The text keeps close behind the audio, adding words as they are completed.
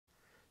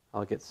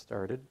I'll get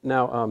started.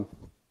 Now,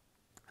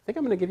 I think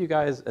I'm going to give you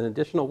guys an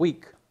additional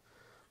week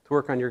to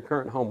work on your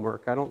current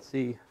homework. I don't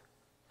see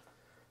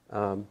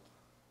that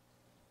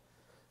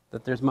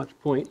there's much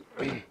point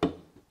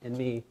in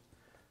me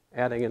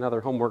adding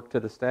another homework to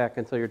the stack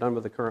until you're done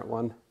with the current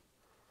one.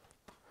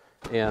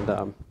 And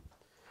I'm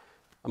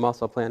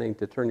also planning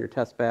to turn your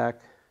test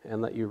back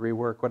and let you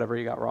rework whatever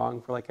you got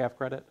wrong for like half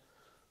credit.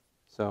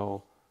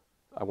 So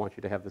I want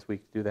you to have this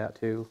week to do that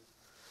too.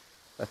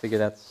 I figure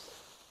that's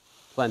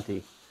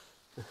plenty,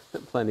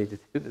 plenty to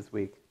do this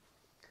week.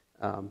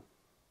 So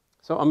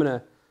I'm going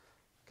to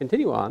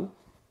continue on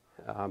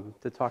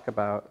to talk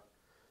about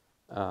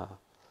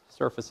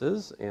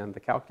surfaces and the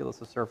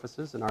calculus of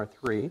surfaces in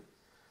R3.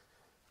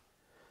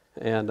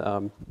 And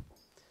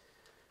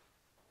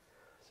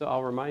so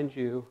I'll remind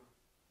you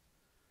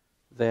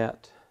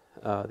that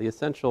the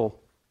essential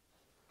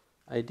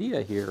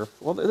idea here,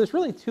 well, there's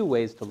really two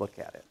ways to look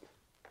at it.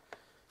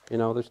 You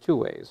know, there's two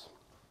ways.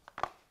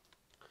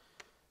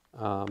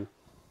 So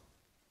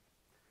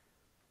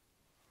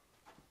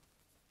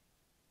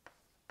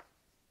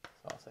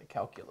I'll say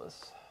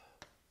calculus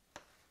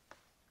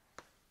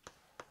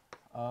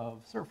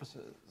of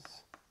surfaces.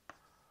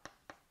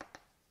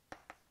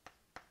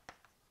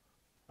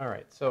 All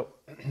right, so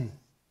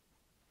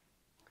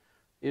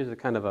here's a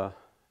kind of a,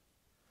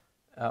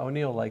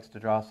 O'Neill likes to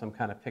draw some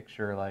kind of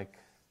picture like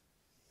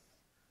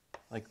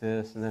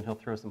this, and then he'll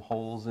throw some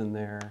holes in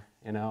there,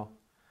 you know.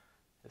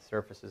 The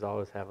surfaces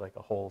always have like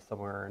a hole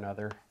somewhere or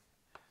another.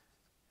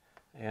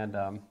 And,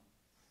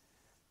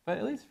 but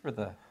at least for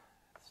the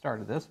start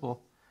of this, we'll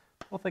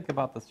think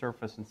about the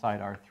surface inside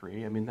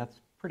R3. I mean, that's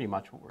pretty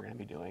much what we're going to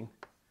be doing.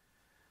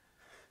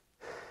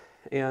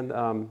 And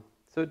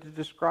so to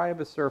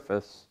describe a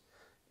surface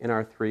in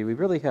R3, we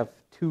really have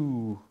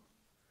two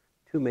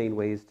main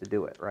ways to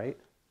do it, right?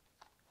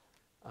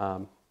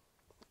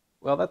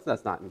 Well, that's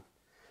not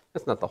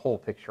the whole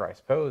picture, I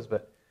suppose,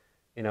 but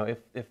you know,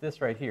 if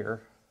this right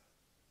here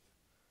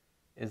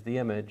is the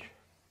image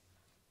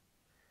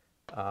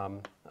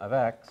of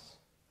X,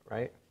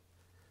 right?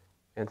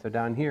 And so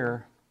down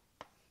here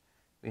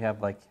we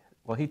have like,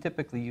 well, he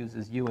typically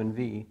uses U and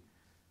V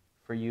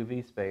for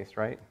UV space,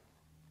 right?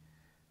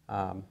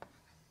 So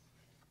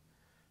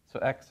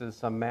X is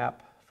some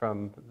map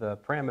from the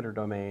parameter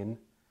domain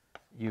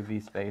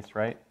UV space,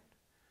 right,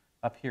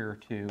 up here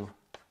to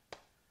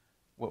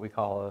what we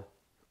call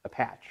a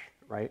patch,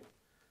 right?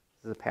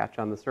 This is a patch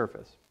on the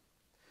surface.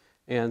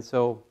 And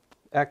so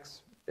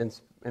X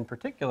in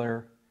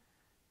particular,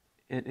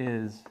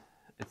 it's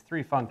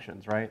three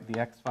functions, right? The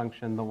X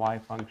function, the Y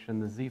function,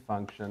 the Z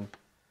function.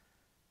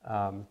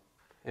 And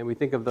we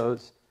think of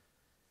those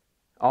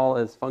all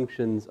as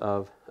functions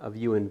of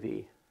U and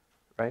V,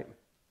 right?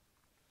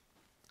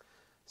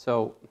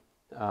 So,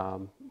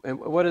 and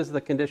what is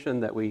the condition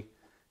that we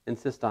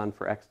insist on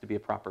for X to be a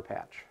proper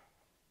patch?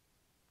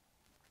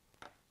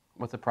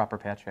 What's a proper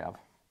patch have?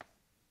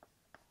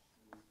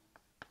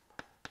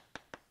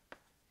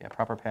 Yeah,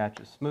 proper patch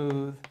is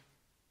smooth.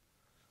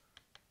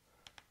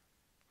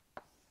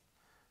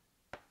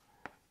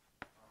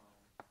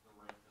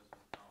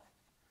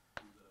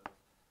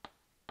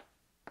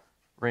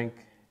 Rank,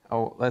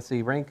 oh, let's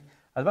see, rank,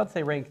 I was about to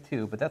say rank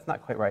 2, but that's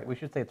not quite right. We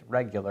should say it's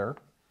regular,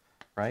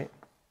 right?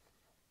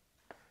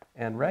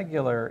 And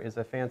regular is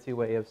a fancy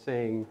way of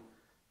saying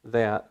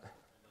that,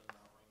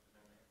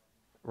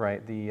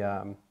 right,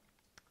 the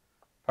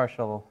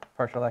partial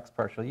X,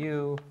 partial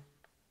U,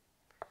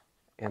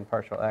 and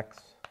partial X,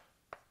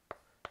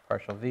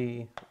 partial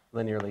V,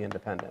 linearly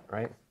independent,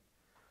 right?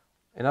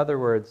 In other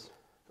words,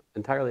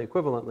 entirely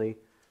equivalently,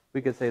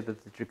 we could say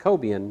that the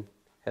Jacobian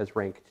has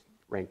rank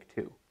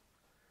 2.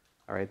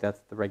 All right,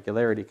 that's the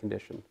regularity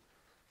condition.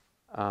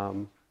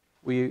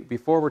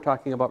 Before we're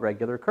talking about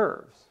regular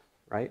curves,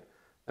 right?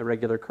 A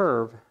regular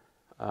curve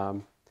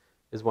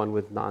is one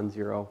with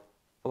non-zero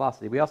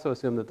velocity. We also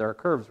assume that our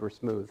curves were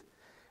smooth.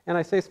 And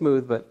I say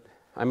smooth, but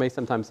I may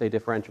sometimes say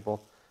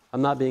differentiable.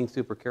 I'm not being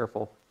super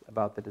careful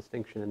about the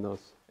distinction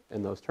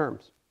in those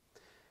terms.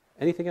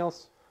 Anything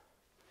else?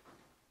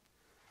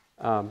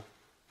 I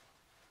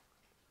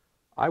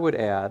would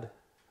add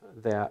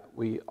that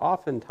we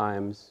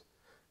oftentimes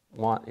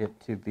want it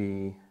to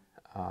be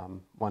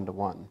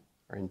one-to-one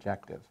or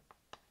injective.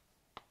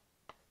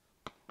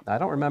 Now, I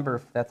don't remember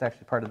if that's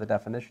actually part of the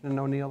definition in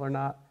O'Neill or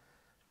not,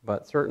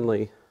 but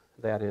certainly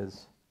that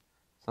is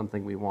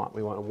something we want.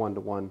 We want a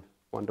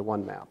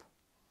one-to-one map.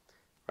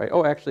 Right?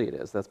 Oh, actually it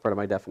is. That's part of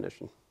my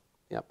definition.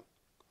 Yep.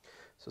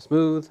 So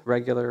smooth,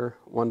 regular,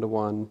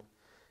 one-to-one,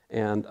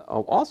 and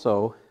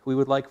also we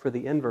would like for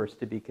the inverse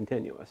to be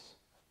continuous.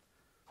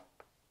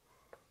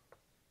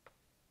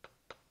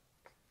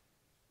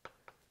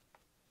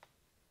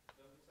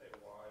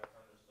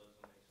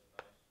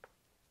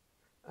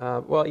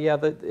 Well, yeah,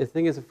 the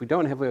thing is, if we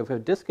have a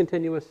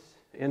discontinuous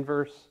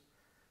inverse,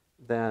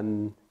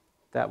 then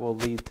that will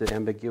lead to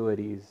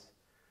ambiguities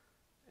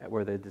at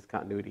where the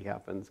discontinuity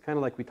happens. Kind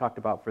of like we talked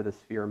about for the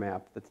sphere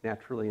map that's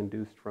naturally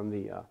induced from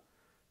the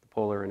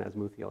polar and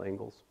azimuthal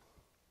angles.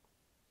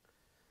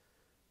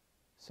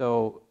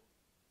 So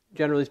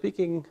generally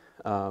speaking,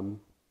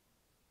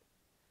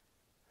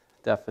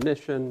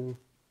 definition,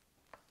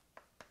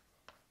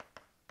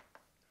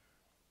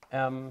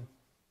 M,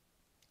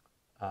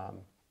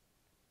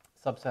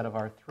 subset of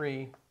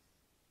R3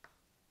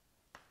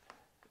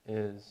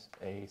 is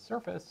a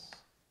surface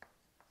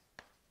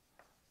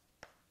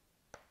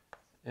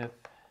if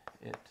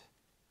it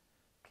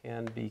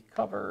can be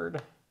covered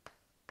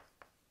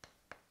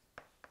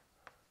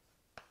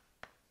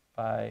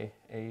by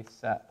a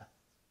set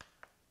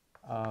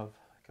of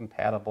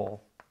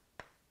compatible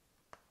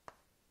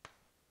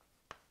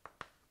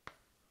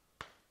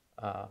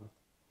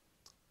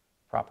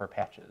proper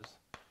patches.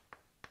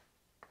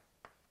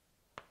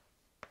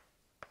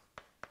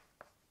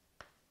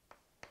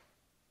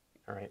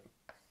 All right.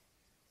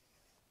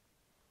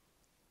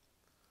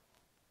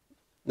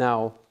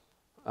 Now,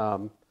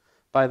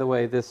 by the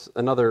way,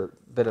 another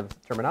bit of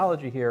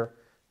terminology here,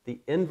 the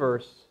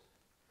inverse,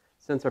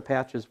 since our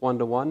patch is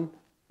 1-to-1,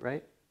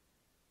 right?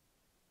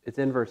 Its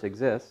inverse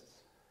exists,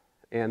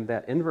 and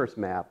that inverse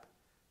map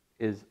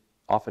is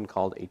often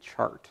called a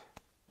chart.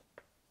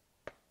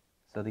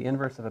 So the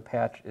inverse of a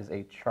patch is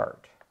a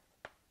chart,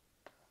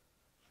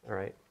 all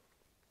right?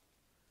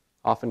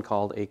 Often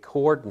called a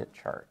coordinate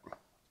chart.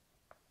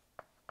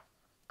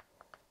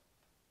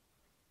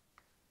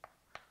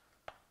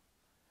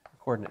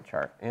 Coordinate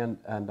chart. And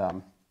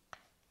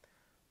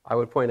I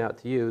would point out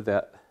to you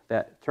that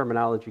that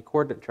terminology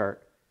coordinate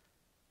chart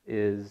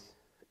is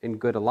in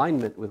good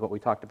alignment with what we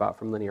talked about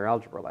from linear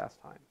algebra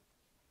last time.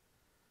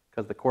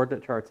 Because the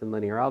coordinate charts in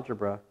linear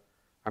algebra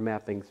are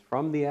mappings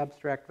from the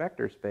abstract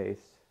vector space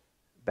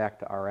back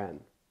to Rn.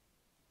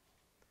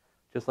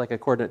 Just like a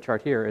coordinate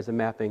chart here is a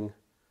mapping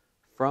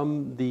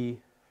from the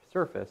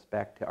surface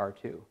back to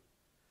R2.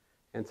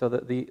 And so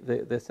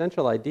the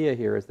essential idea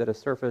here is that a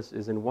surface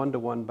is in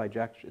 1-to-1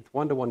 bijection. It's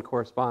 1-to-1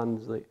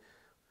 corresponds,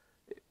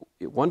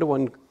 it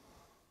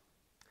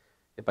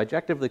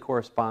bijectively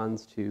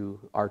corresponds to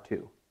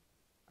R2,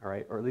 all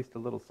right, or at least a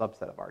little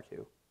subset of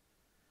R2.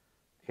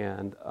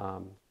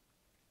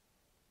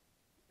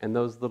 And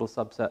those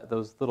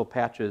little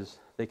patches,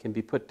 they can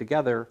be put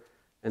together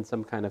in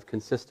some kind of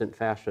consistent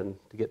fashion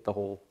to get the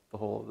whole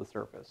of the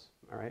surface,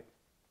 all right?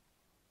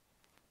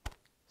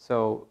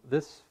 So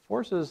this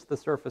forces the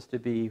surface to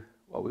be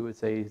what we would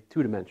say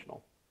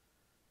two-dimensional,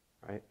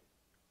 right?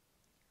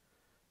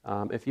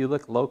 If you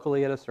look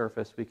locally at a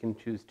surface, we can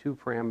choose two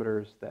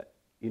parameters that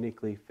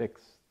uniquely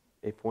fix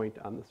a point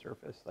on the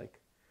surface. Like,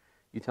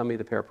 you tell me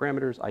the pair of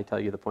parameters, I tell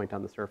you the point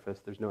on the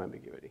surface. There's no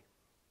ambiguity.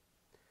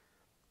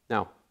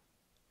 Now,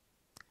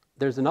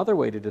 there's another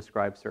way to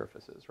describe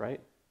surfaces,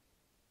 right?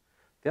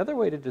 The other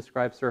way to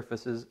describe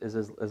surfaces is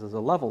as a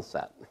level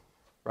set,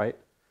 right?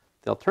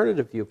 The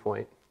alternative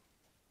viewpoint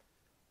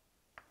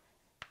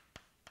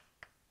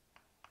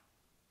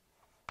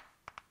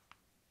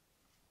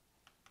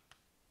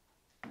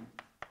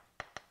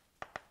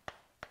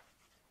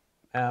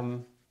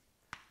M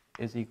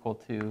is equal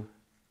to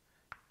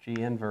G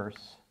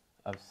inverse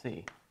of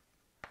C.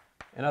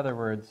 In other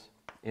words,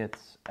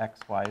 it's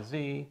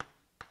XYZ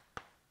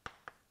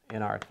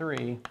in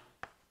R3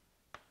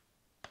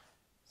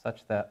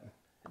 such that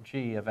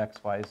G of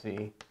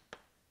XYZ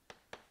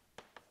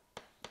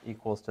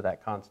equals to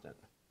that constant.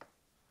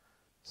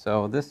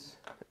 So this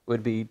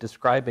would be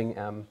describing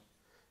M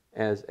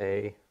as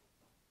a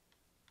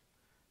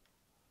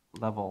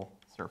level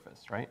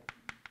surface, right?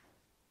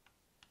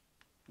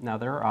 Now,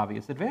 there are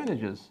obvious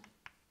advantages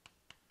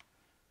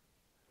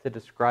to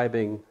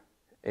describing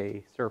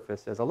a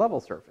surface as a level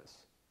surface.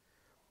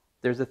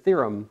 There's a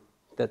theorem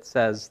that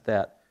says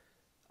that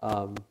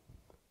M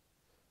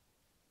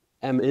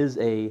is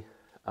a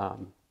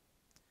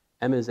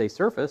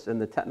surface in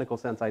the technical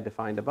sense I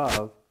defined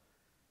above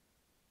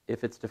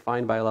if it's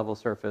defined by a level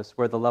surface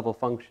where the level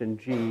function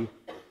G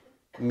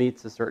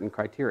meets a certain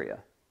criteria,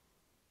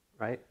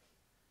 right?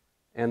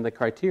 And the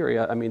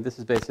criteria, I mean, this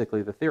is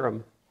basically the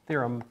theorem.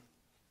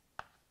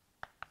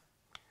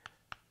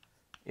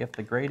 If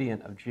the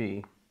gradient of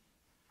G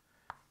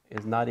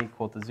is not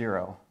equal to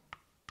 0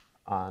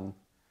 on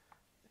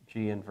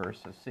G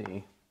inverse of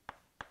C,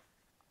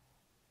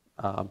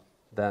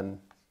 then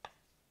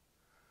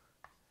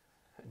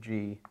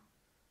G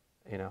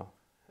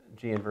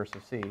inverse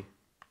of C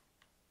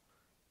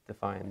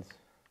defines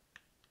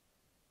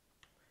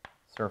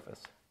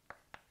surface.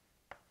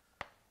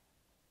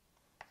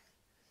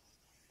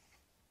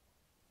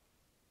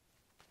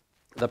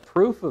 The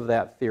proof of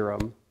that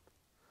theorem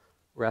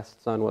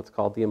rests on what's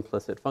called the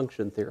implicit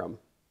function theorem,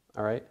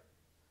 all right?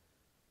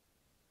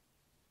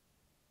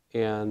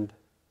 And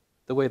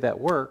the way that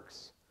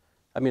works,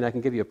 I mean, I can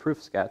give you a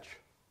proof sketch.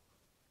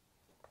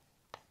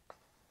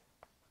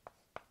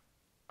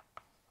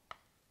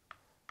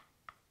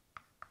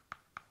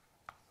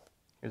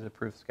 Here's a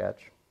proof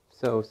sketch.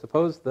 So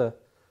suppose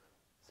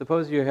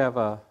you have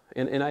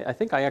and I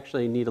think I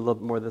actually need a little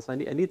bit more of this. I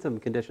need some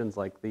conditions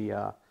like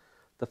the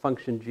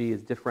function G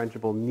is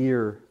differentiable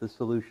near the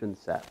solution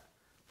set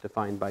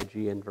defined by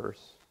G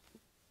inverse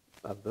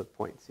of the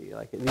point C.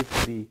 Like, it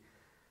needs to be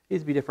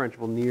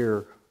differentiable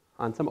near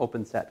on some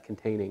open set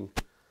containing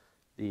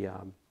the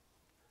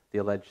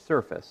alleged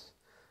surface.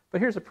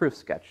 But here's a proof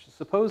sketch.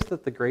 Suppose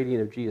that the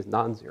gradient of g is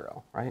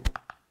non-zero, right?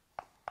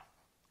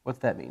 What's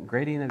that mean?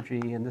 Gradient of g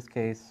in this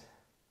case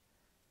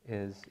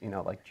is,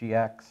 like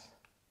gx,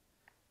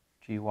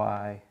 gy,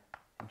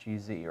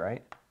 gz,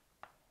 right?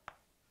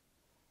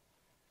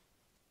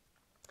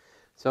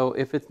 So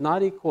if it's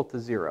not equal to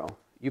 0,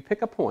 you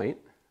pick a point,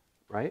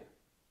 right?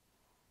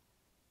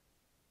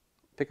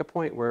 Pick a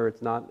point where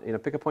it's not,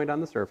 pick a point on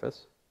the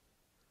surface,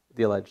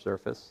 the alleged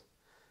surface.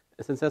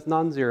 And since that's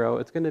non-zero,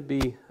 it's going to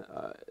be,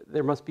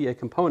 there must be a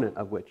component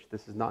of which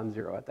this is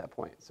non-zero at that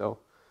point. So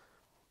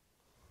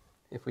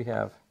if we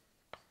have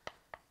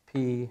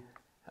P,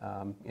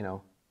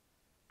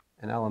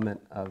 an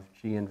element of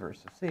G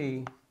inverse of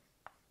C,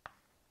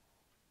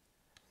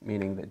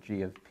 meaning that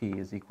G of P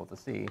is equal to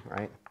C,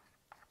 right?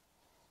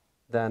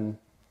 Then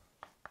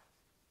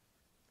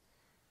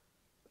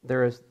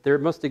there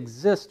must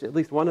exist at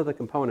least one of the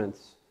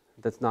components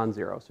that's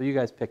non-zero. So you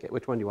guys pick it.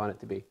 Which one do you want it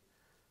to be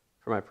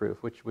for my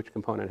proof? Which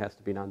component has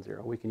to be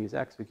non-zero? We can use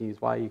X, we can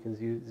use Y, you can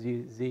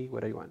use Z.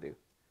 What do you want to do?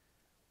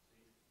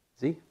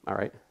 Z? All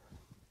right.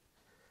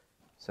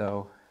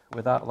 So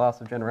without loss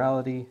of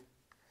generality,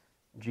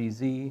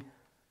 GZ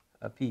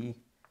of P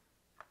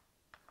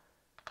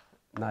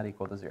not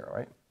equal to 0,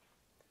 right?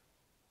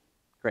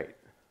 Great.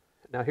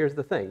 Now here's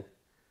the thing.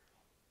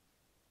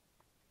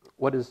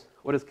 What is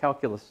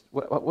calculus?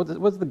 What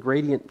does the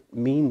gradient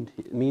mean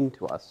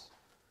to us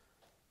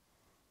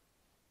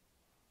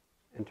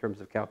in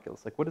terms of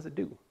calculus? Like, what does it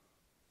do?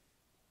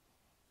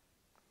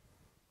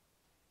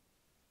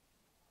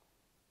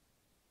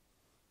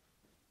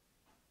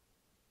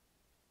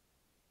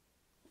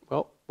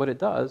 Well, what it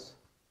does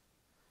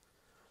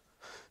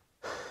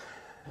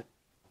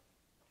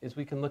is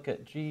we can look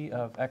at g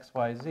of x,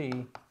 y,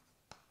 z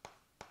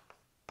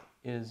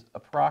is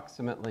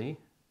approximately,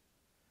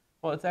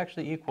 well, it's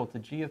actually equal to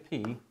g of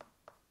p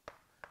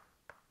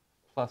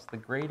plus the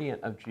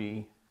gradient of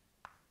g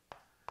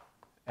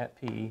at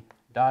p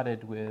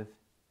dotted with,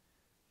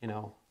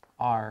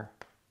 r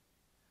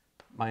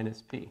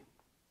minus p.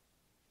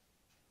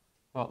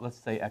 Well, let's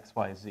say x,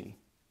 y, z.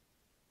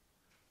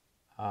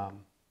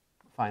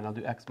 Fine, I'll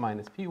do x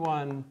minus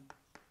p1,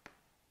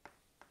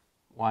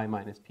 y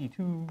minus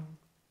p2,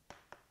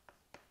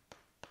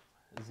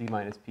 z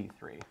minus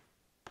p3,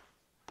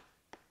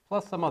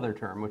 plus some other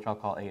term, which I'll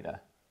call eta.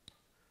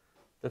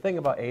 The thing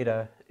about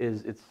eta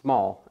is it's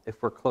small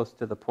if we're close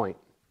to the point,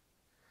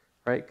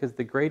 right? Because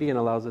the gradient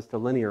allows us to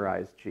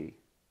linearize g,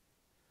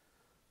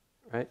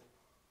 right?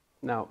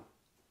 Now,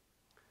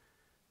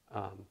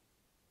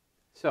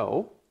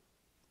 so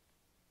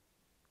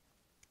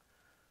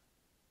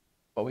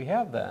what we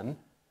have then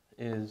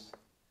is,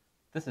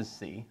 this is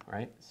c,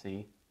 right?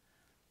 C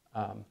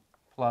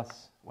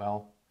plus,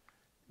 well,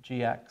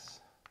 gx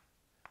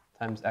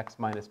times x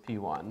minus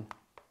p1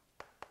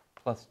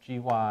 plus gy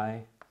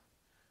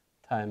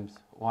times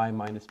y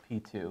minus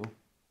p2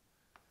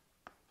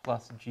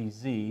 plus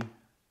gz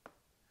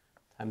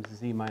times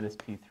z minus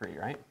p3,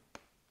 right?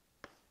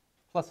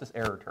 Plus this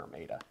error term,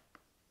 eta.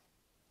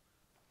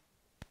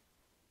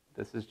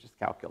 This is just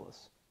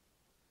calculus,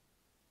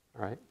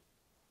 all right?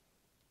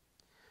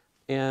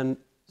 And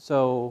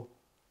so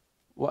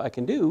what I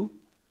can do,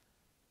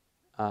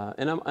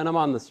 and I'm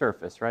on the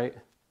surface, right?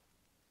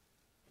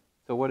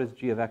 So what is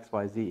g of x,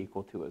 y, z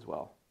equal to as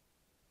well?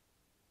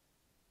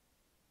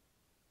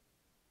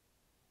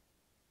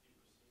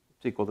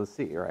 It's equal to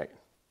c, right?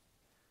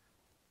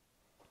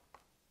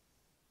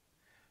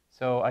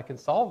 So I can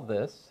solve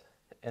this,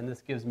 and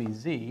this gives me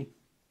z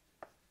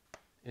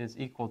is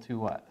equal to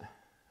what?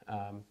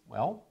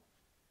 Well,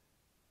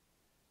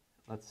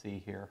 let's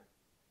see here.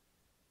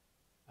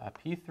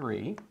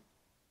 P3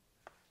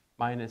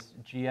 minus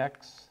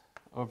gx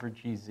over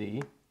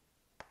gz,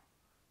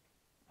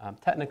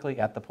 technically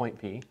at the point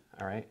P,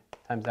 all right,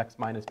 times x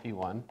minus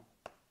p1,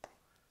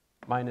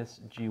 minus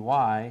gy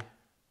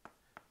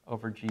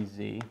over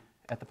gz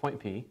at the point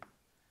P,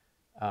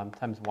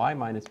 times y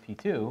minus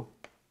p2,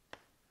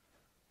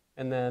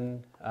 and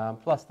then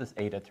plus this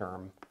eta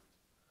term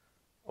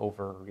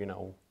over,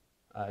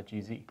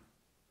 gz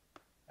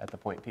at the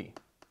point P.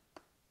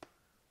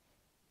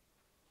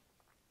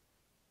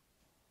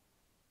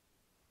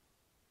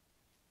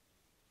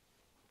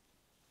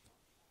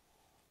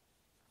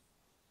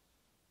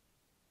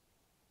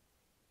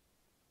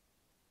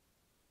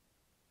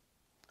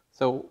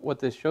 So what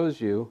this shows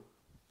you,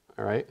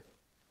 all right,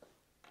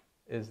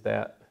 is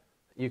that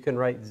you can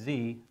write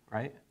z,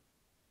 right?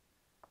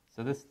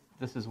 So this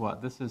is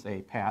what? This is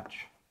a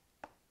patch.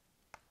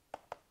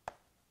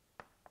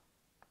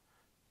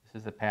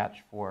 This is a patch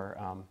for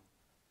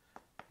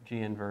g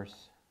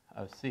inverse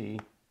of c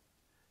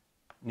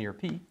near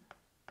P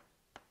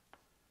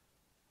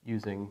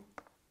using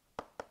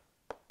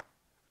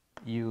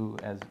u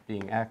as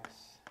being x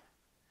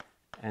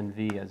and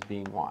v as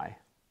being y.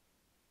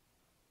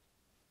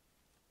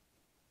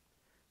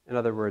 In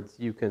other words,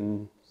 you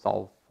can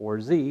solve for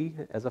z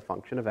as a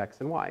function of x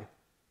and y.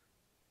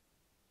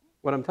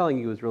 What I'm telling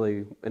you is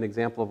really an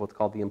example of what's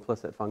called the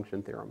implicit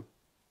function theorem.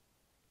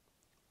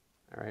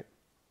 all right?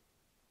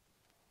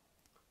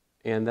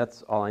 And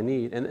that's all I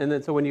need. And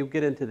then so when you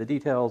get into the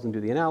details and do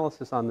the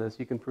analysis on this,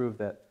 you can prove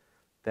that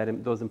that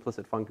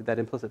implicit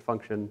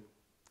function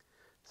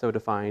so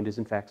defined is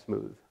in fact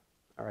smooth,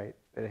 all right?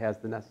 It has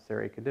the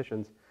necessary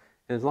conditions.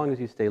 And as long as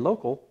you stay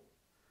local,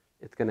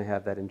 it's going to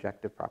have that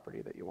injective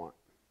property that you want.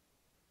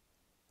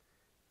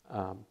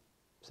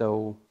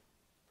 So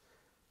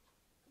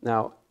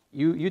now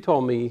you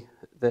told me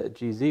that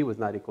gz was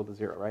not equal to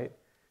 0, right?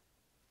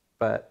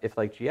 But if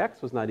like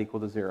gx was not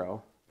equal to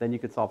 0, then you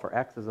could solve for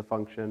x as a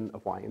function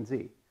of y and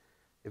z.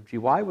 If gy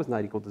was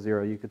not equal to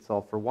 0, you could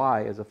solve for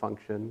y as a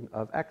function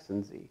of x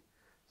and z.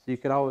 So you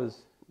could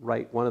always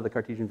write one of the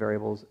Cartesian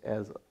variables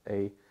as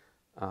a,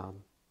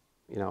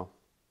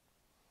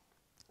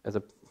 as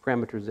a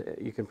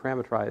parameters. You can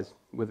parameterize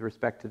with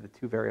respect to the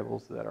two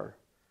variables that are,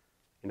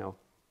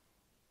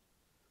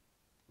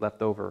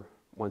 left over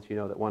once you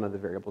know that one of the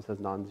variables has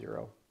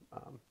non-zero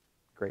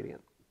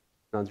gradient,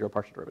 non-zero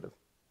partial derivative.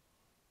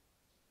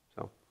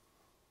 So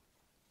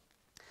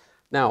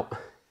now,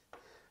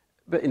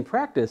 but in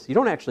practice, you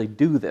don't actually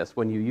do this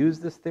when you use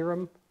this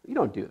theorem. You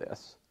don't do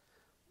this.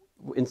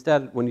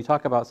 Instead, when you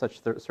talk about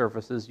such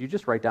surfaces, you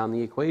just write down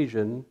the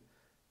equation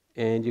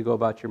and you go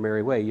about your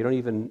merry way. You don't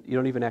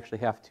even actually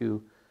have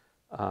to,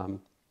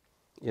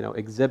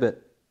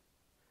 exhibit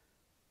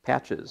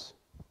patches,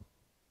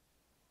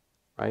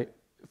 right?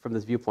 From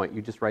this viewpoint,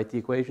 you just write the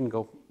equation.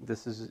 Go.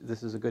 This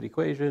is a good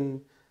equation.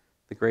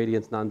 The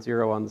gradient's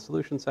non-zero on the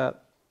solution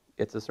set.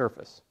 It's a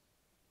surface.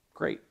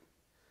 Great.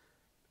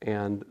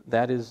 And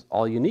that is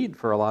all you need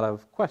for a lot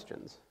of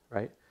questions,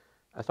 right?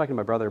 I was talking to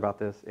my brother about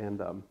this,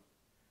 and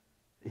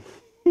he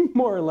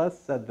more or less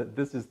said that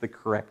this is the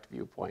correct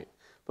viewpoint.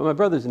 But my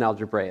brother's an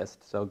algebraist,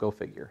 so go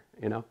figure,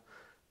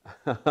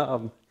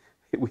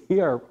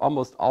 We are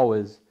almost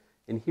always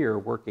in here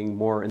working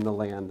more in the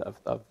land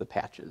of the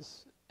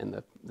patches in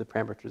the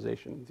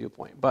parameterization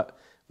viewpoint. But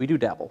we do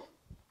dabble.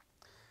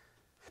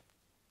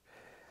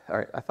 All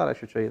right, I thought I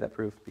should show you that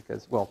proof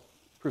because, well,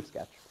 proof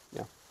sketch,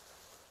 yeah.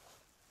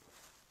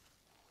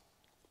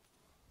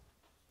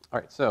 All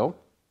right, so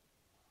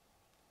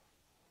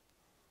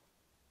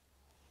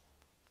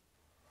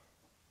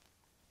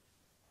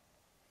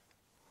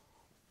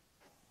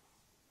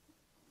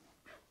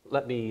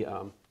let me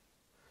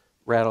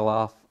rattle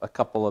off a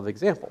couple of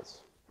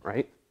examples,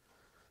 right,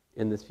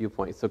 in this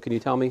viewpoint. So can you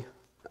tell me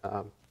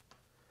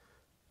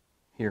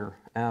here,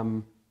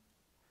 M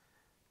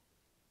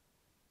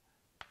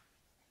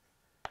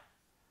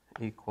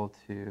equal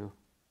to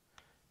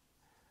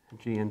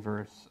G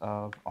inverse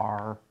of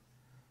R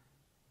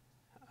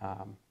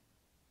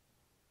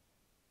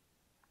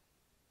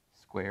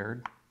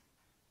squared,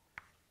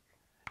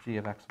 G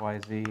of x, y,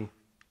 z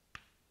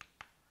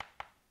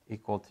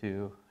equal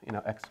to,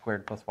 x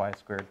squared plus y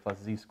squared plus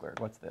z squared.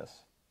 What's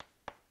this?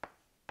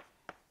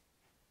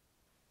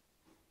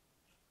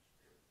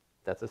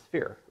 That's a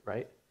sphere,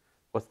 right?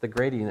 What's the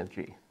gradient of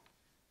G?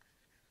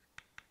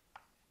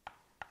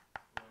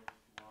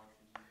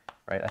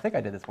 Right, I think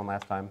I did this one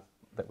last time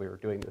that we were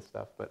doing this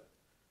stuff, but,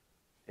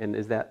 and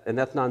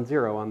that's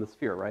non-zero on the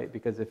sphere, right?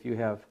 Because if you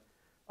have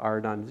R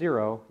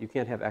non-zero, you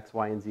can't have x,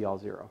 y, and z all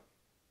 0.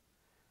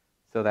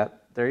 So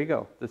there you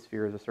go, the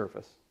sphere is a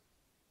surface.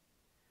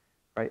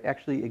 Right,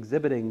 actually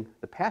exhibiting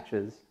the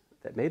patches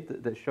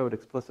that showed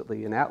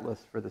explicitly an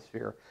atlas for the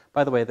sphere.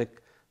 By the way,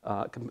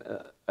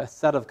 a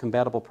set of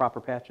compatible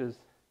proper patches,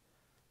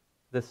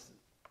 this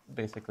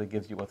basically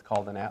gives you what's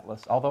called an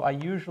atlas. Although I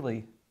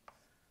usually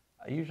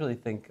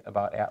think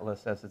about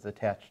atlas as it's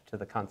attached to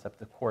the concept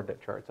of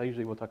coordinate charts. I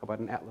usually will talk about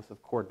an atlas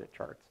of coordinate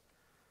charts.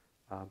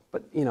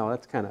 But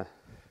that's kind of,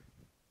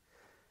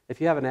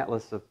 if you have an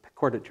atlas of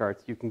coordinate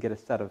charts, you can get a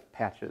set of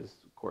patches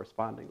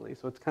correspondingly.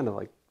 So it's kind of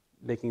like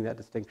making that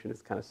distinction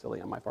is kind of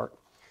silly on my part.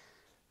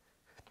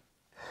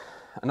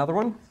 Another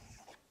one,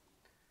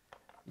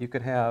 you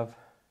could have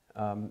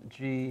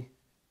G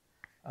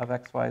of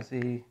x, y,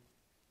 z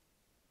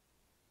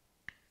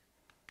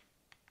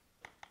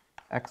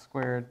x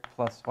squared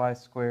plus y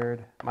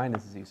squared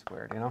minus z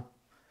squared,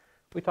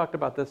 We talked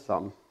about this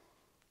some.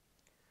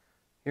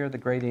 Here the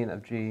gradient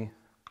of G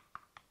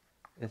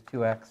is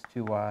 2x,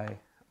 2y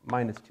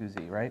minus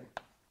 2z, right?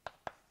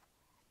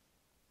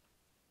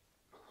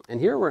 And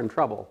here we're in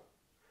trouble,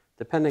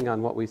 depending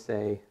on what we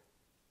say,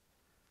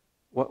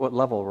 what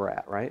level we're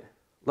at, right?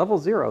 Level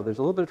 0, there's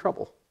a little bit of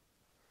trouble.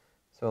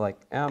 So like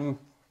M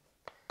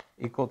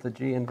equal to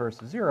G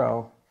inverse of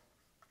 0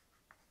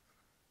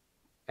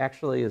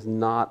 actually is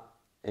not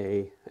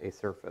a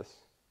surface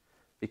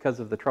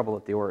because of the trouble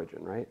at the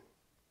origin, right?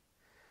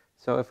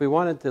 So if we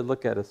wanted to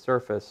look at a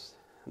surface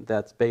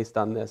that's based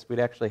on this, we'd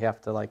actually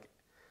have to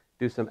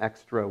do some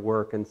extra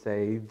work and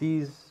say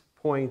these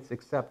points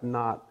except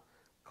not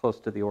close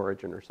to the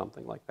origin or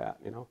something like that,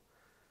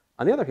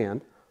 On the other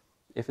hand,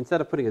 if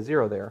instead of putting a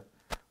 0 there,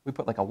 we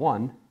put a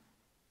 1,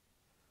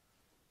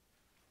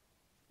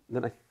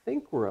 then I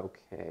think we're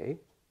okay.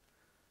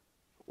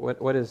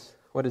 What is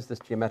this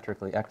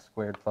geometrically? X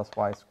squared plus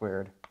y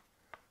squared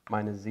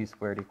minus z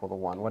squared equal to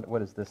 1.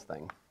 What is this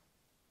thing?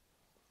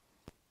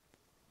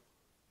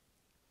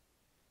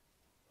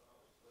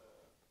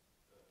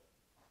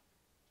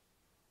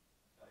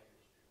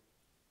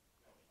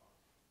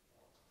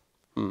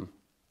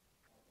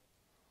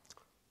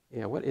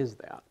 Yeah, what is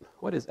that?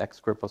 What is x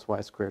squared plus y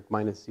squared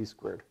minus z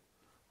squared?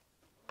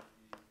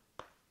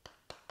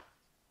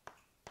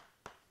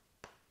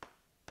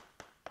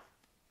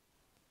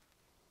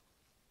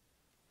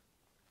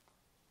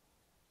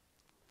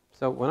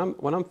 So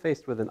when I'm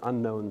faced with an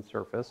unknown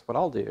surface, what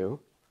I'll do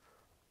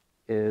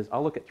is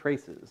I'll look at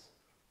traces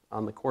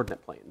on the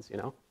coordinate planes, you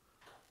know?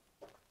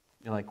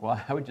 You're like, well,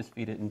 I would just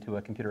feed it into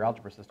a computer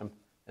algebra system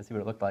and see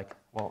what it looked like.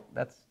 Well,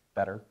 that's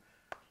better,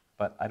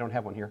 but I don't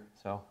have one here,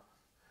 so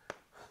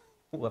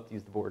we'll have to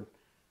use the board.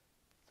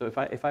 So if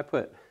I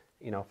put,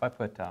 you know, if I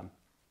put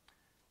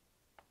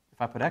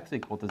x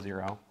equal to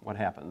 0, what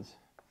happens?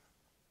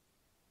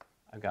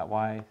 I've got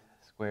y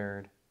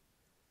squared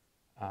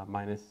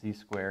minus z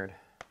squared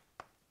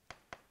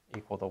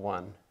equal to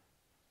 1,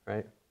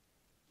 right?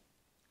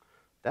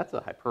 That's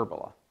a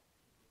hyperbola.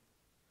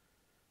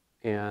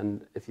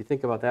 And if you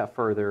think about that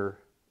further,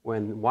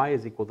 when y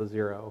is equal to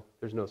 0,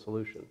 there's no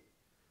solution.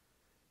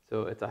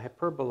 So it's a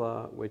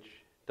hyperbola which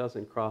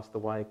doesn't cross the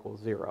y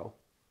equals 0.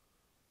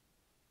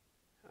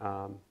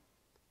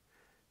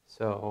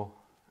 So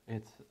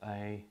it's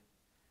a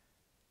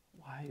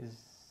yz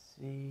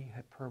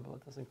hyperbola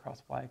doesn't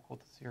cross y equal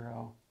to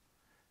 0.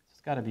 So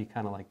it's got to be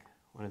kind of like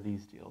one of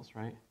these deals,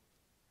 right?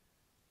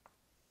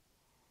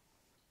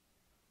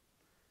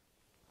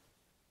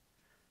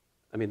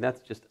 I mean, that's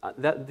just,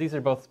 these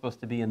are both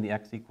supposed to be in the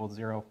x equals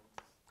 0.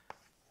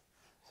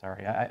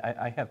 Sorry,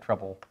 I have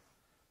trouble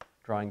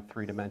drawing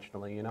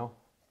three-dimensionally, you know?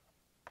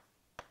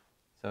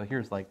 So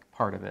here's like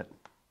part of it.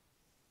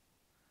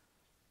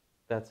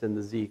 That's in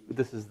the z,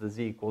 this is the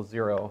z equals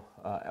 0,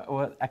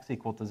 well, x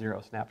equal to 0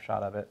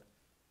 snapshot of it,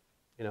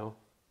 you know?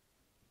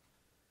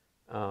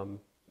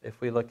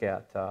 If we look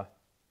at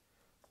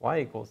y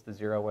equals to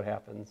 0, what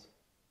happens?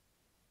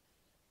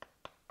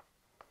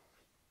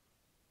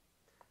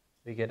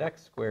 We get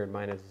x squared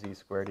minus z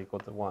squared equal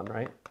to 1,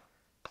 right?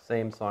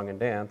 Same song and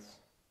dance,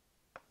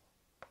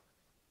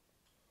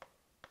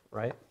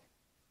 right?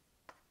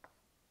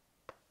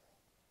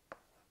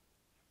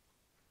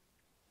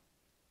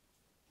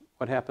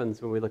 What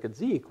happens when we look at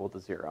z equal to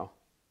 0?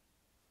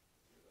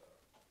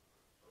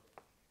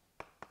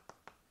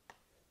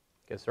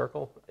 Get a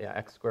circle? Yeah,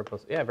 x squared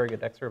plus, yeah, very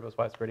good. X squared plus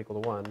y squared equal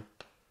to 1.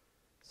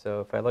 So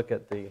if I look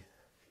at the,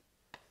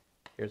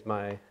 here's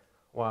my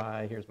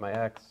y, here's my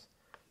x,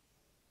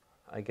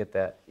 I get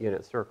that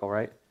unit circle,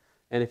 right?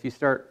 And if you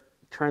start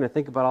trying to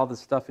think about all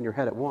this stuff in your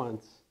head at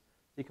once,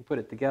 you can put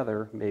it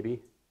together, maybe.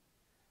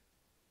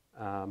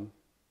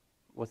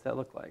 What's that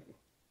look like?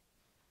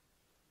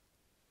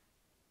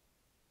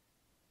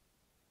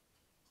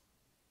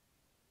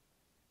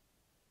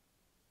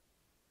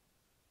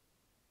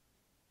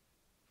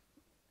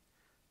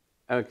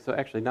 Okay, so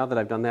actually, now that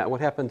I've done that,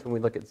 what happens when we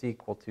look at z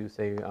equal to,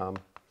 say,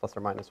 plus or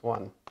minus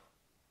 1?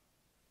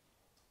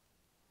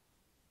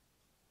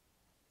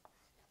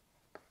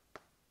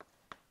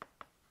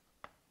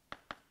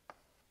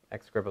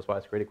 X squared plus y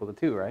squared equal to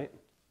 2, right?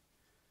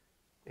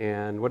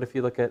 And what if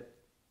you look at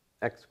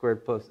x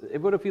squared plus,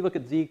 what if you look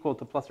at z equal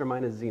to plus or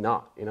minus z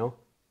naught, you know?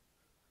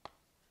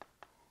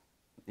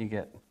 You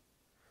get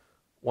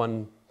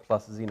 1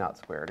 plus z naught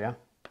squared, yeah?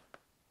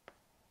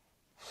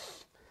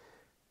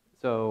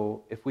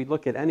 So if we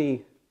look at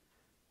any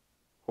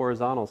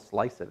horizontal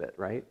slice of it,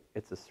 right,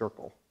 it's a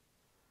circle.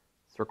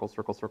 Circle,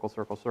 circle, circle,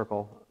 circle,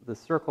 circle. The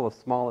circle of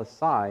smallest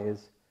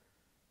size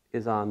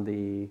is on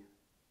the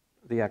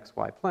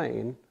xy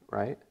plane,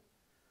 right?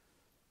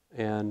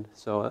 And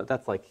so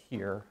that's like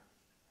here,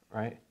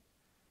 right?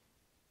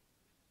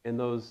 And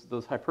those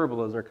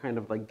hyperbolas are kind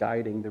of like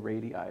guiding the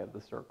radii of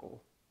the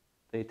circle.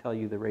 They tell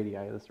you the radii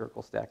of the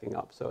circle stacking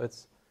up. So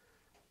it's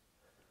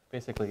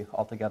basically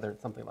altogether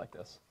it's something like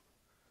this.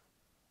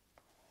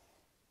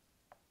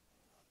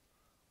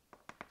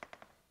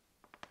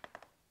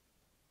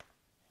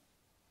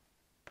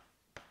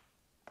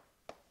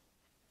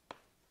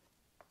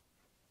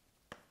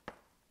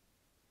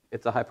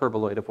 It's a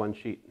hyperboloid of one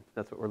sheet.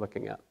 That's what we're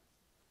looking at.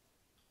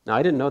 Now,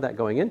 I didn't know that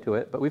going into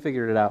it, but we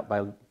figured it out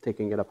by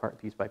taking it apart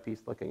piece by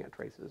piece, looking at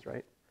traces,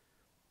 right?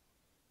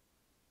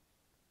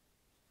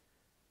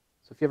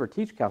 So if you ever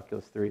teach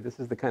calculus 3,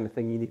 this is the kind of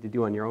thing you need to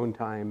do on your own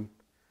time,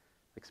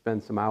 like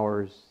spend some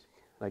hours,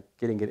 like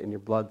getting it in your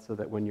blood so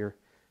that when you're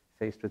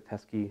faced with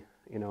pesky,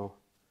 you know,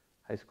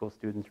 high school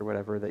students or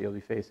whatever that you'll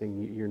be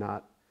facing, you're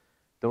not,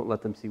 don't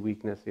let them see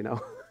weakness, you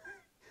know?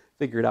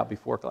 Figure it out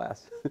before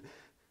class.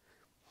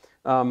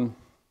 I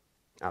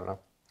don't know.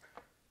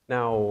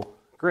 Now,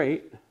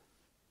 great.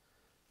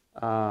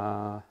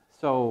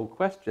 So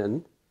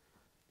question,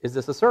 is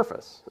this a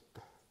surface?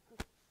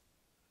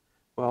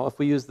 Well, if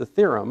we use the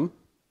theorem,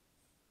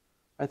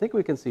 I think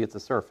we can see it's a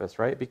surface,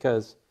 right?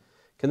 Because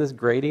can this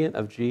gradient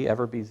of g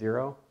ever be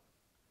 0?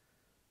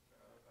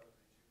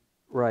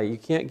 Right, you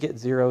can't get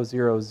 0,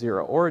 0,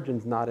 0.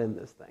 Origin's not in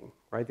this thing,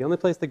 right? The only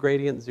place the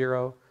gradient's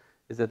 0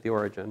 is at the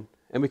origin.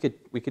 And we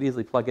could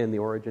easily plug in the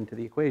origin to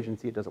the equation,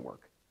 see it doesn't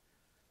work.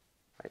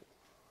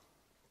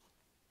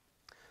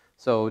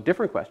 So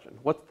different question.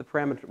 What's the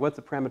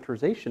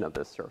parameterization of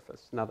this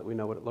surface now that we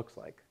know what it looks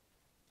like?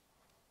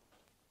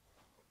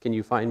 Can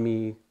you find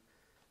me,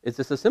 is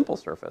this a simple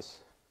surface?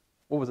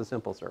 What was a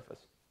simple surface?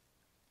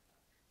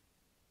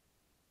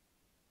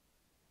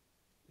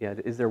 Yeah,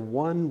 is there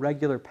one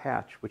regular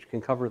patch which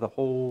can cover the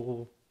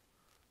whole?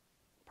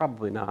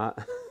 Probably not.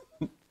 Well,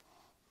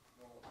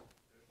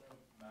 there's no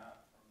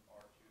map from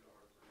R2 to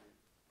R3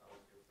 that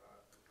would give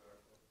that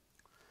exactly.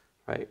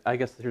 Right, I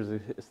guess here's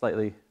a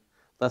slightly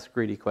less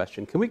greedy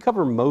question. Can we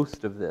cover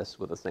most of this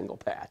with a single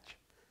patch?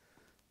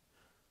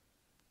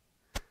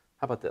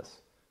 How about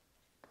this?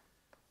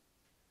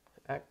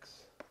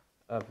 X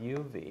of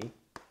uv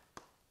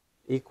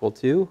equal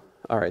to,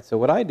 all right, so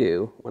what I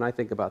do when I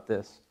think about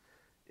this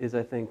is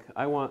I think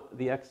I want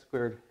the x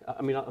squared,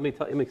 let me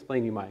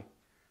explain you my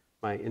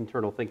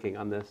internal thinking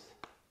on this.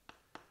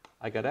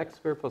 I got x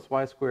squared plus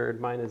y squared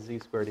minus z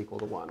squared equal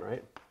to 1,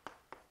 right?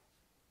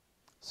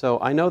 So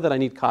I know that I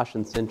need cosh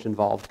and sinh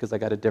involved because I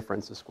got a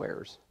difference of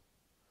squares.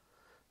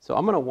 So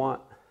I'm going to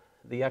want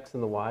the x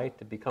and the y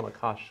to become a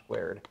cosh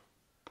squared,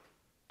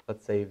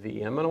 let's say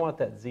v. I'm going to want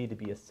that z to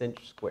be a sinh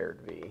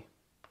squared v.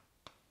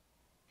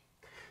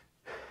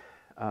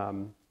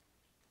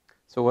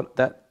 So what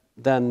that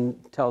then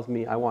tells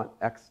me, I want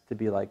x to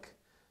be like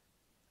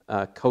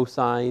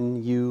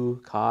cosine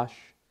u cosh,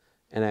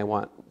 and I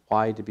want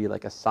y to be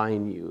like a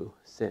sine u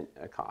sin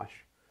cosh.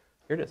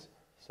 Here it is.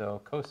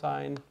 So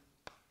cosine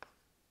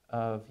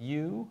of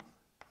u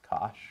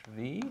cosh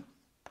v,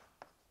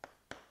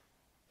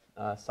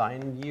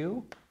 sine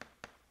u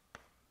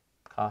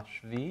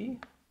cosh v,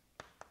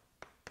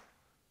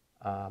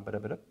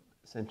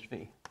 sinh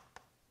v.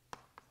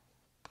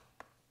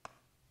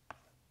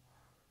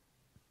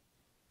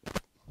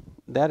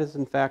 That is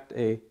in fact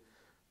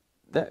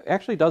that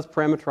actually does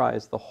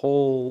parameterize the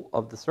whole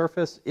of the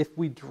surface if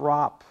we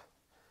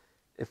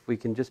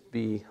can just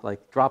be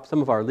like, drop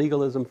some of our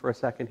legalism for a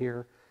second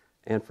here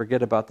and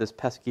forget about this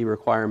pesky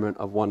requirement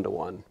of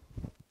 1-to-1.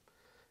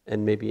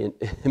 And maybe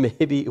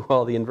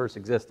the inverse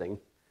existing.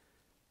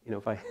 You know,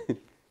 if I,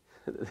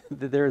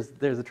 there's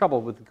a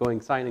trouble with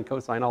going sine and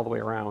cosine all the way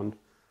around.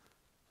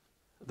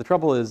 The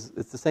trouble is,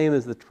 it's the same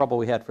as the trouble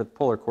we had for the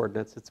polar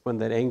coordinates. It's when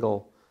that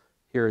angle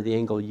here, the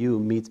angle u,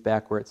 meets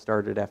back where it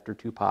started after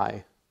 2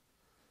 pi.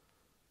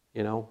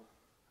 You know?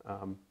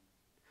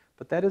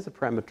 But that is a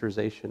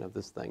parameterization of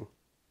this thing.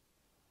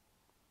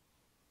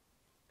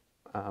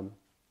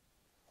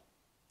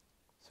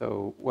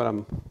 So what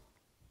I'm...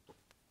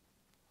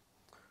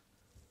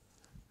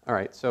 All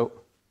right, so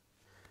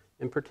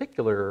in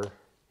particular,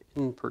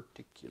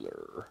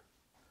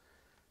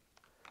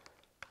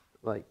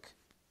 like,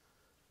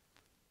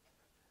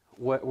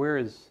 where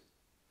is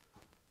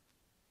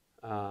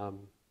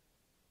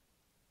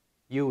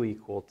u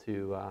equal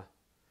to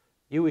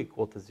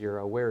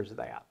 0? Where is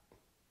that?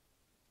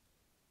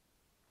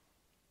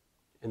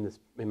 In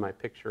my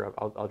picture,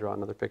 I'll draw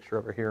another picture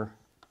over here.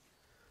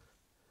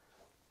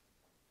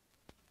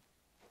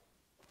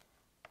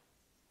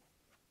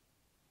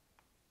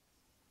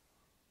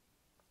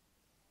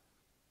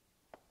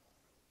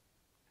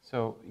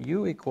 So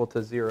u equal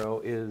to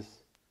 0 is,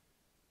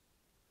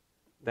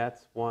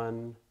 that's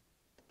 1,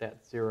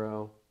 that's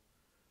 0,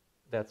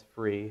 that's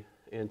free.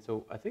 And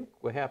so I think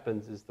what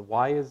happens is the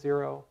y is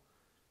 0.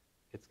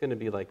 It's going to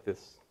be like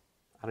this.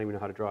 I don't even know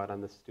how to draw it on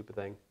this stupid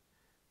thing,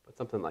 but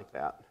something like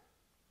that.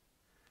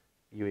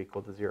 U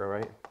equal to 0,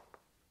 right?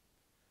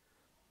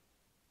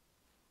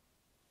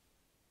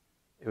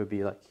 It would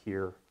be like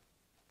here.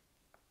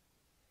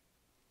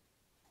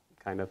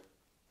 Kind of.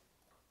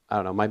 I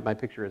don't know. My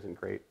picture isn't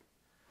great.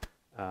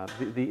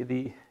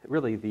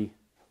 Really the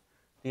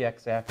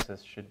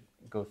x-axis should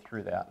go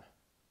through that,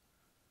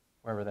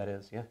 wherever that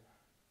is. Yeah.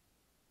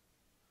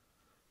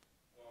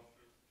 Well, if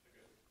you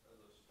take it as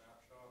a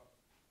snapshot,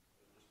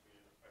 it would just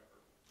be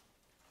hyper.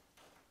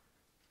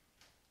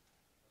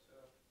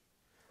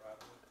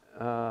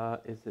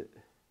 Is it?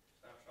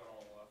 Snapshot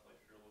on the left, like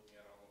if you're looking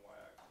at it on the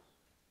y-axis,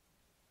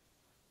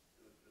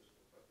 it would just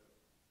look like a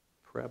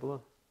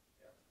Parabola?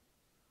 Yeah.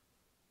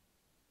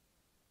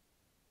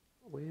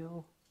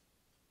 Well,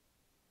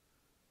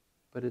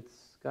 but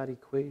it's got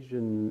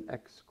equation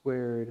x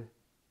squared.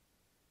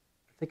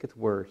 I think it's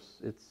worse.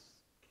 It's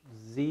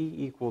z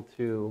equal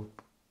to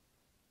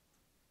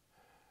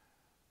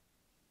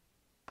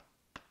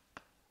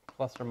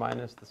plus or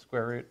minus the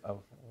square root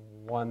of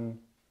 1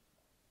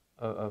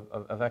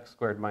 of x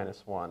squared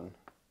minus 1.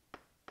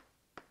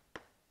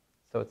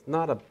 So it's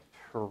not a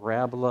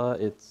parabola.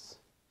 It's,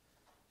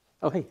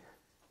 oh hey,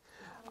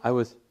 I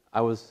was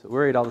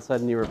worried all of a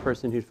sudden you were a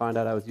person who'd find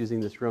out I was using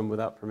this room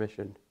without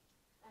permission.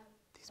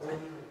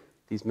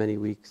 These many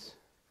weeks.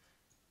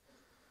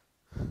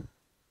 I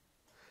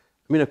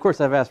mean, of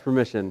course I've asked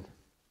permission.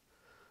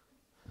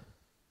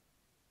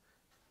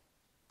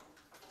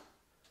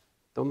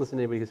 Don't listen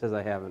to anybody who says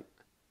I haven't,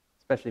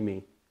 especially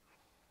me.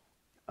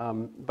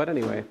 But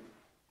anyway. I see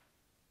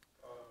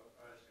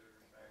what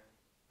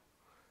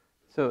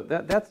you're saying.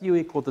 So that's u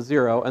equal to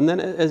 0, and then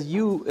as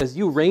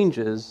u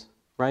ranges,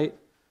 right?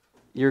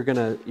 You're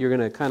gonna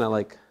kind of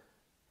like,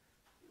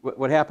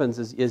 what happens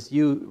is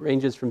u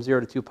ranges from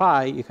 0 to 2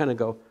 pi. You kind of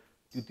go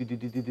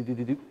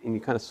and you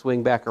kind of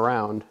swing back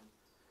around.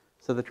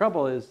 So the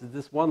trouble is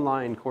this one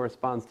line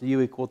corresponds to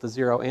u equal to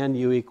 0 and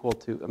u equal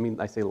to, I mean,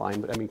 I say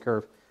line, but I mean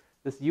curve.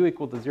 This u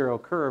equal to 0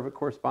 curve, it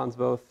corresponds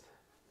both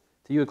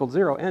to u equal to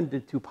 0 and to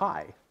 2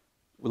 pi,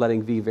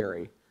 letting v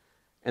vary.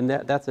 And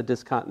that's a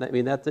discontinuity. I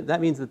mean, that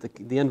means that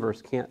the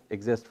inverse can't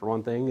exist, for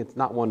one thing. It's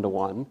not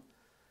one-to-one.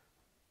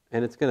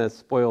 And it's going to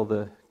spoil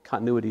the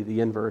continuity of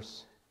the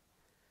inverse,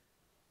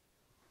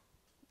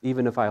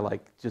 even if I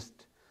like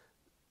just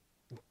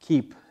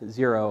keep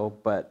 0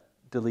 but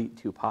delete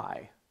 2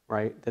 pi,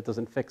 right? That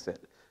doesn't fix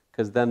it,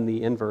 because then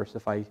the inverse,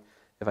 if I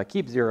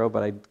keep 0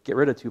 but I get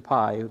rid of 2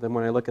 pi, then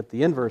when I look at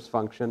the inverse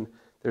function,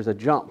 there's a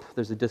jump,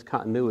 there's a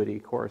discontinuity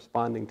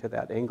corresponding to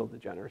that angle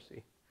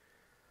degeneracy.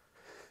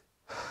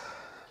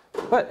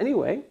 But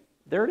anyway,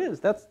 there it is.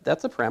 That's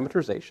a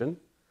parameterization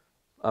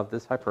of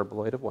this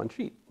hyperboloid of one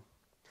sheet.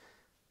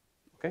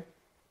 Okay.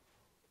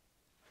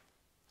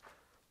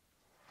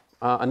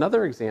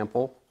 Another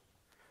example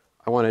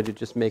I wanted to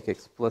just make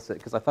explicit,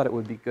 because I thought it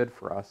would be good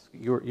for us.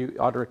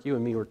 Audric, you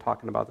and me were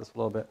talking about this a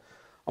little bit.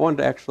 I wanted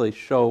to actually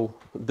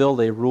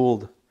build a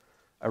ruled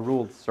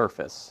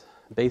surface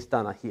based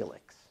on a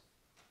helix.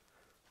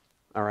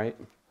 All right,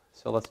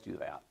 so let's do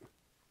that.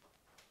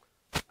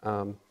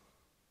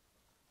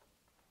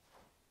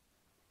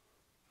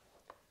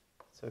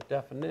 So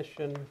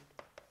definition.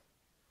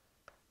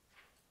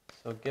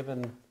 So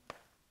given,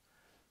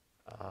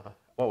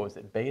 what was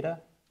it, beta?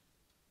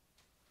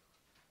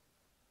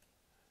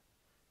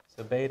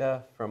 So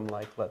beta from,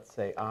 like, let's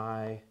say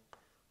I,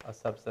 a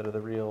subset of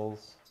the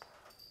reals,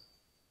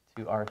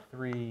 to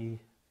R3,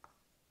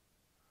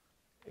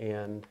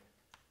 and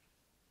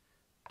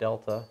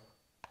delta,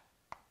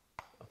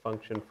 a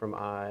function from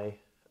I,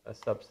 a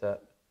subset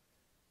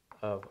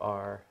of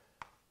R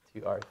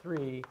to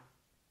R3,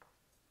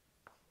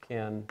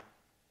 can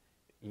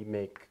you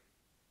make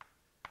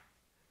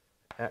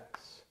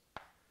x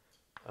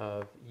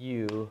of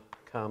u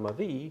comma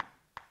v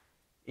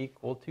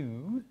equal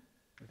to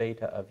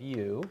beta of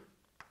u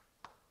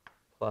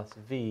plus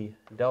v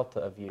delta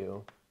of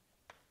u.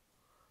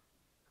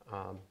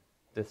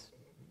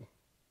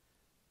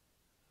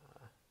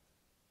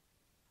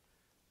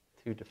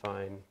 To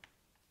define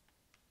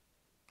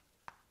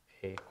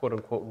a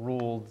quote-unquote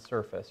ruled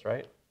surface,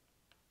 right?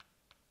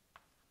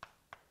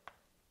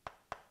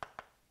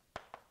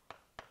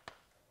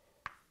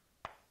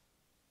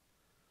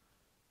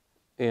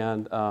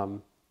 And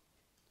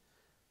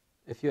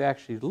if you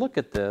actually look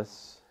at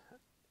this,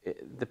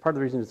 the part of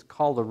the reason it's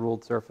called a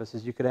ruled surface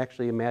is you could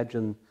actually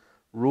imagine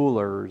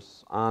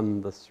rulers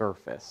on the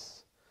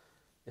surface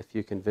if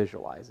you can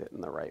visualize it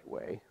in the right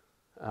way.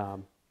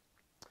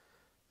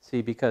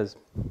 See, because,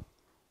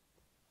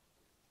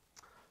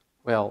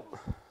 well,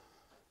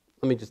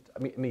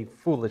 let me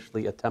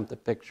foolishly attempt a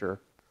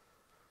picture,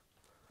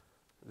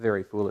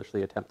 very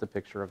foolishly attempt a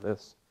picture of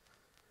this.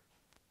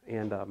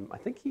 And I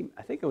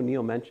think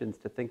O'Neill mentions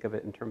to think of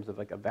it in terms of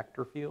like a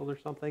vector field or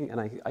something,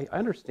 and I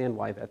understand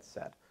why that's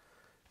said.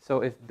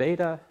 So if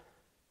beta,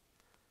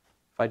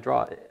 let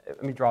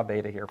me draw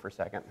beta here for a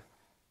second,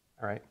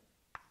 all right?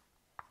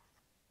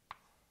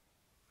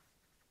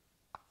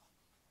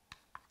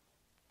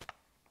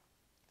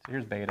 So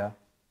here's beta,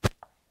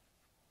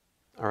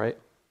 all right?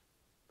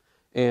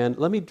 And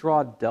let me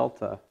draw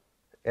delta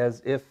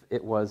as if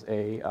it was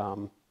a,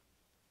 I'm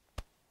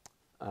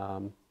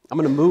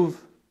going to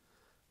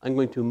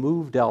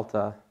move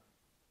delta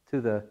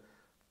to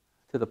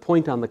the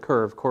point on the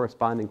curve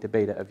corresponding to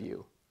beta of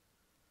u.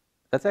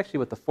 That's actually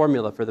what the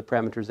formula for the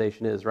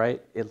parameterization is,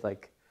 right? It's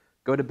like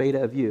go to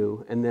beta of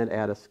u and then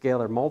add a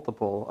scalar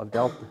multiple of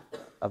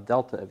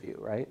delta of u,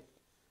 right?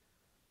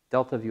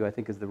 Delta of u, I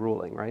think, is the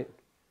ruling, right?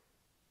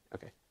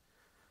 Okay.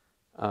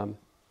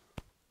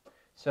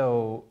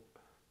 So,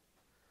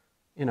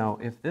 you know,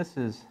 if this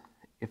is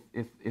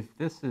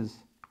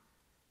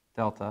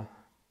delta,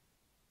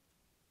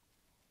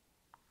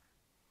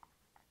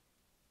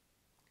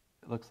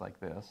 it looks like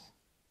this.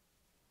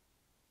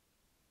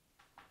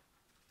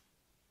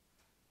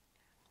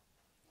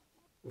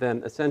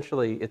 Then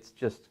essentially it's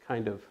just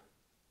kind of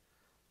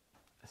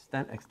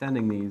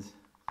extending these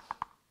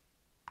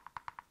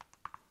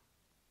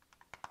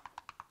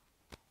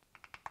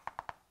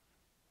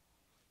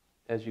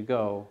as you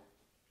go.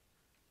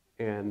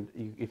 And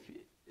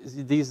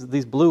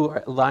these blue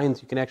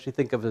lines you can actually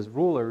think of as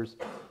rulers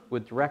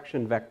with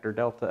direction vector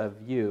delta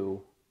of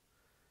u.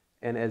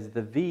 And as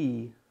the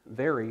v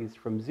varies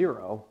from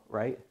 0,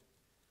 right,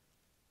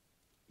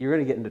 you're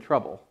going to get into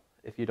trouble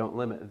if you don't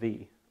limit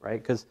v,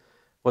 right? Because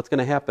what's going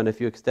to happen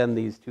if you extend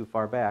these too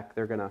far back?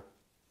 They're going to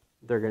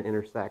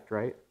intersect,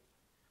 right?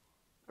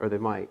 Or they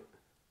might.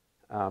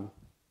 Actually,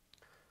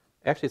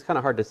 it's kind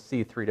of hard to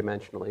see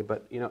three-dimensionally,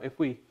 but you know, if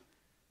we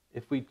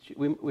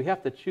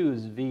have to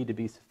choose v to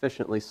be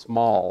sufficiently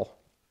small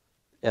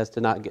as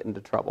to not get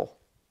into trouble.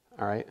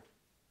 All right.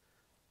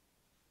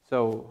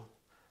 So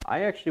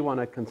I actually want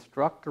to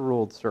construct a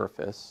ruled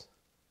surface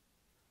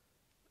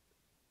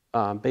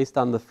based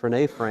on the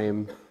Frenet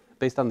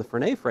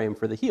frame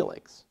for the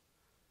helix.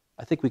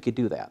 I think we could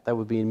do that. That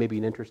would be maybe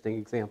an interesting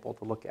example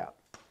to look at.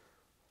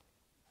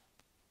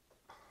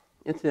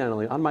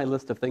 Incidentally, on my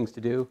list of things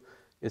to do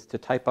is to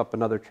type up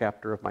another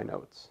chapter of my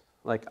notes.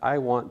 Like, I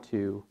want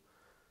to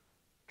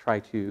try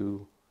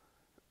to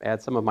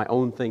add some of my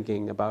own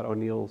thinking about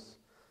O'Neill's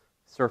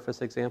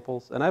surface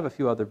examples. And I have a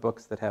few other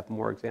books that have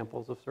more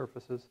examples of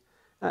surfaces.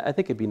 I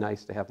think it'd be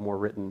nice to have more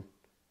written.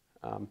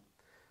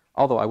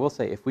 Although I will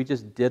say, if we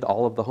just did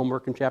all of the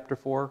homework in Chapter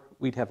 4,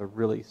 we'd have a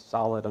really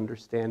solid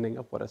understanding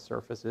of what a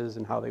surface is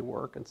and how they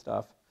work and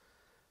stuff.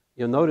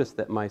 You'll notice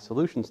that my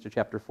solutions to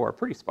Chapter 4 are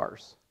pretty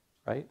sparse,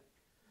 right?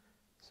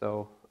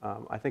 So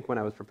I think when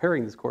I was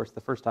preparing this course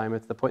the first time,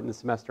 it's the point in the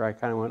semester I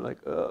kind of went like,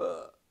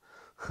 ugh,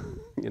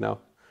 you know.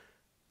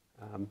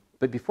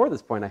 But before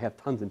this point, I have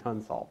tons and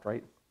tons solved,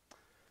 right?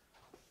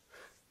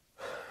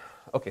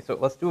 Okay, so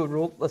let's do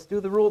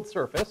the ruled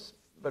surface,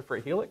 but for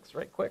a helix,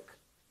 right quick.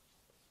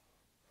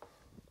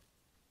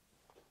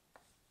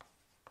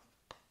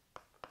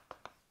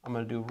 I'm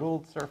going to do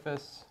ruled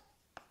surface,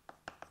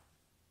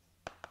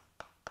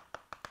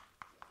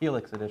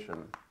 helix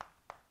edition.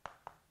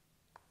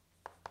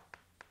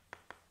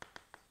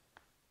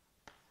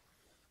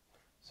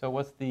 So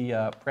what's the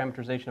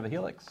parameterization of a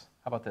helix?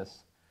 How about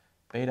this?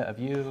 Beta of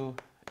u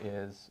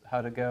is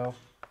how to go?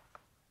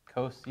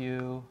 Cos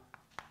u,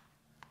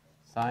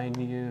 sine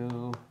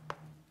u.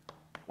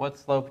 What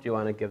slope do you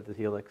want to give the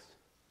helix?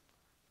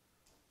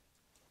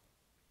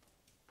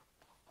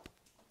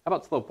 How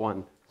about slope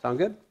 1? Sound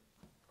good?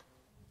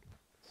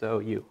 So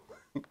u.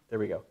 There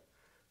we go.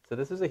 So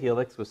this is a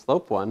helix with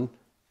slope 1,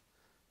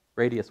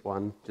 radius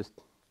 1, just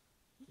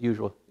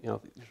usual,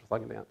 usual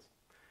slug and dance.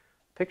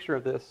 Picture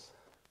of this,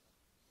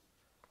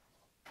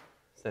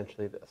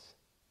 essentially this.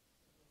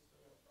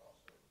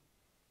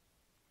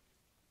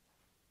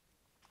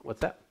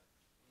 What's that?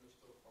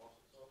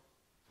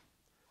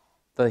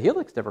 The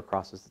helix never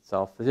crosses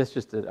itself. It's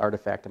just an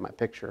artifact in my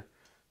picture.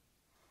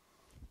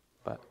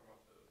 But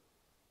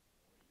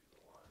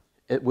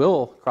it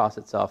will cross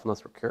itself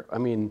unless we're careful. I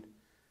mean,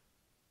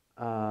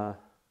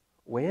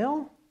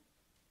 well,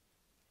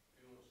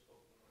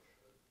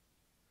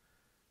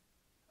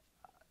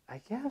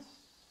 I guess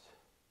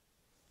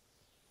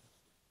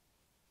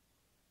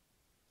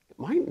it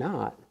might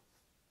not.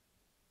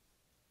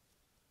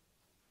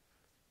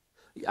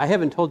 I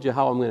haven't told you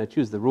how I'm going to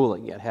choose the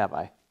ruling yet, have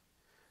I?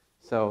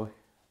 So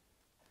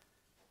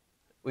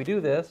we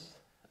do this,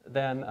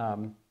 then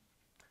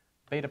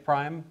beta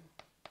prime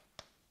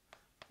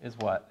is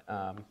what?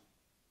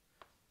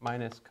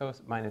 Minus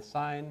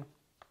sine,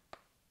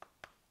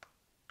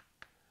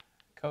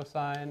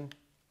 cosine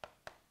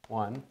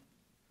 1,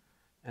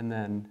 and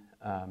then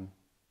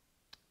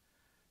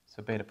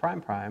so beta prime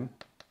prime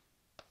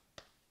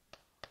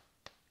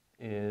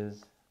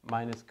is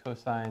minus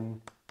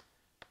cosine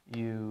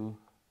u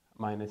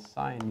minus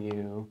sine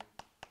u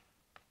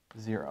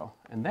 0.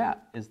 And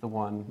that is the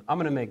one, I'm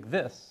going to make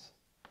this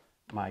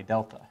my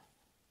delta.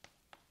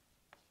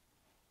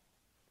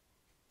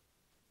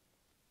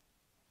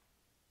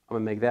 I'm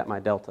going to make that my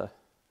delta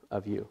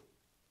of u.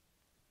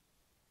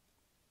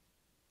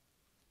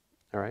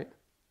 All right?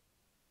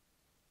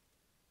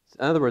 So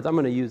in other words, I'm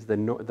going to use the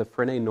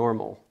Frenet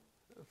normal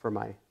for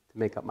to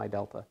make up my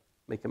delta,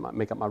 make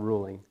up my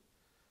ruling.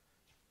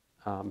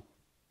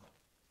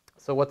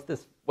 So what's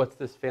this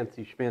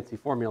fancy schmancy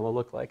formula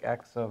look like?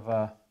 X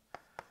of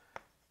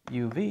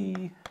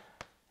uv,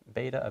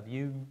 beta of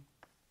u,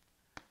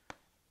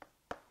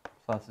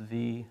 plus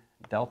v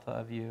delta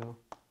of u.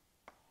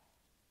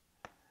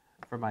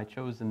 For my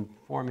chosen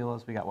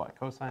formulas, we got what?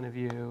 Cosine of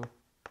u,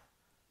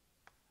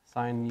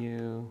 sine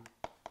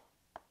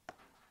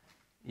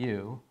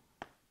u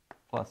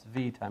plus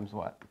v times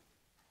what?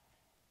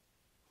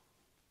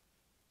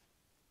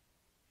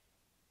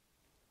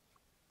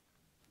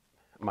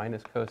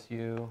 Minus cos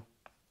u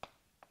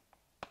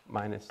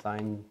minus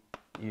sine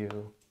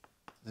u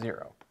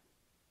 0.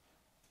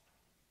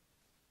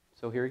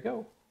 So here we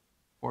go.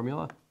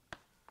 Formula.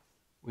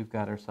 We've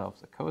got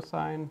ourselves a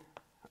cosine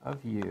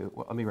of u.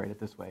 Well, let me write it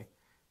this way.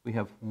 We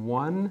have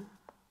 1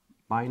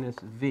 minus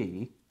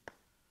v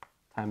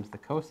times the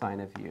cosine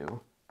of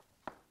u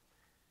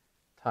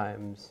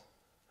times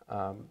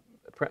 1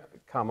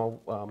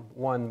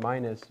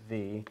 minus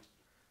v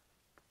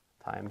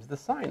times the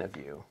sine of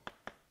u,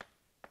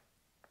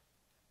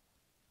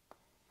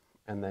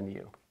 and then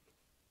u.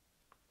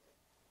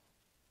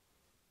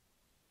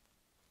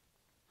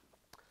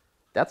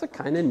 That's a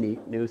kind of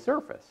neat new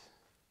surface.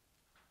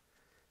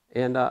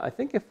 And I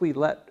think if we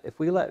let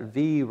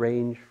v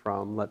range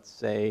from, let's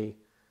say,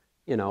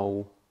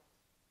 if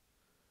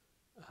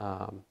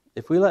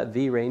we let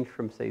v range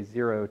from, say,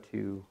 0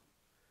 to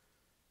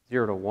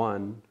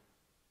 1,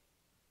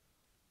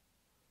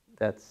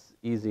 that's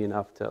easy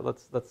enough to,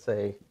 let's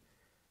say,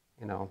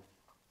 0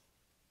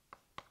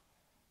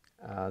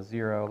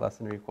 less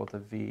than or equal to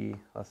v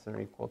less than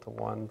or equal to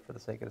 1 for the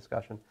sake of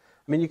discussion.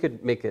 I mean, you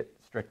could make it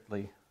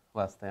strictly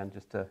less than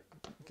just to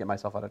get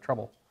myself out of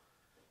trouble.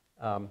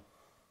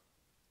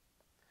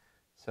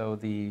 So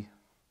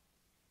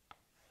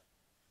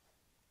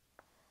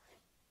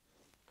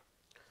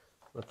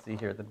let's see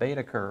here, the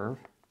beta curve.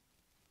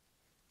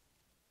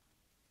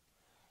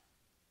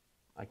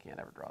 I can't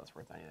ever draw this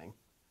worth anything.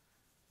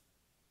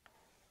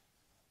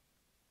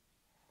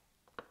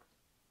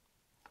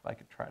 If I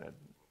could try to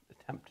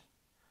attempt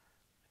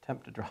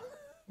to draw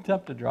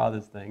attempt to draw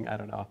this thing, I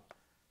don't know.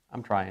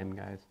 I'm trying,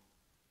 guys.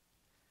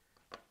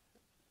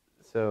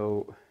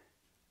 So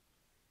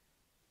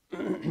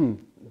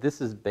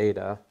this is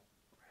beta,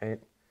 right?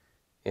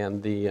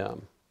 And the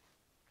oh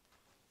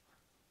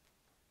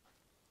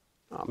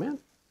man.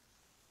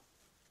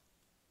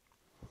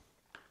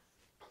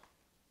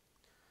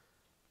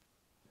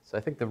 So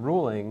I think the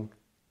ruling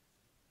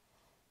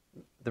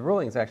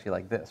is actually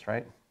like this,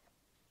 right?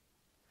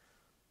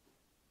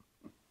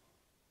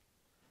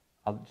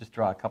 I'll just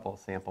draw a couple of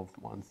sample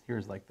ones.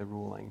 Here's like the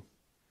ruling.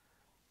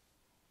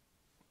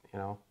 You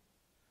know,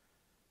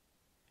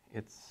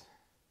 it's,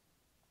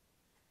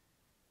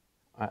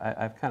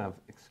 I've kind of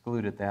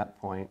excluded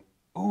that point.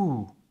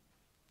 Ooh,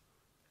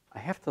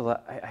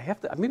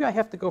 maybe I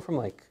have to go from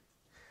like,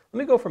 let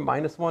me go from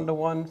 -1 to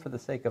 1 for the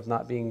sake of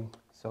not being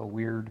so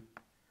weird.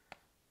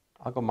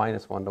 I'll go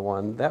 -1 to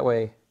 1. That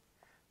way,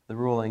 the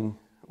ruling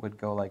would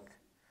go like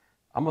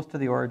almost to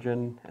the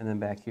origin and then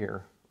back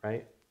here,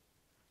 right?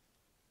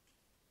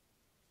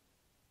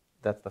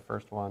 That's the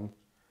first one.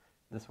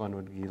 This one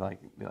would be like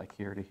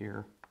here to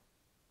here.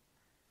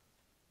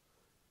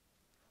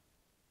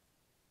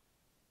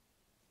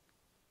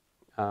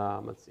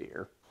 Let's see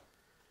here.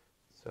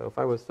 So if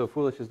I was so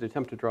foolish as to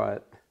attempt to draw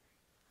it,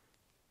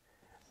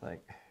 it's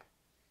like,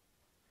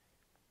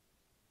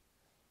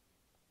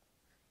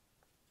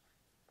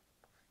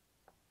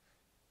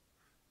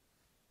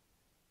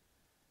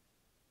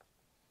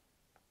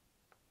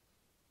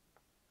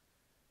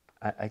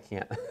 I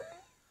can't.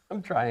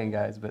 I'm trying,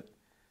 guys, but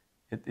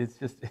it's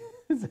just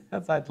it's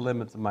outside the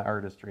limits of my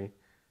artistry.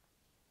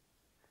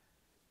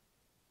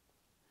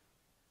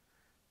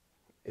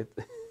 It's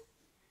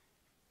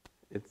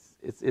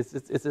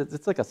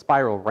like a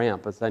spiral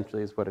ramp,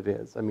 essentially, is what it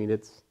is. I mean,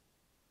 it's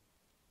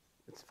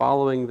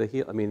following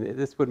the I mean,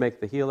 this would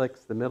make the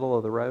helix the middle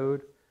of the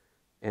road,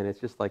 and it's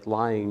just like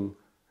lying,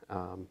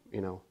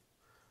 you know.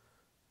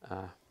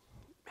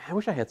 I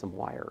wish I had some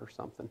wire or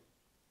something.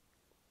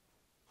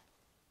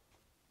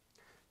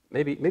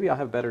 Maybe I'll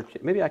have better.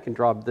 Maybe I can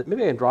draw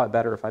it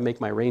better if I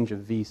make my range of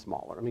V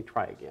smaller. Let me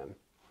try again.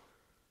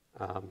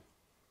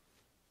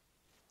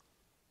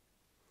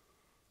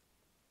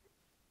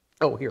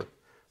 Oh, here.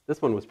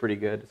 This one was pretty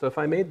good. So if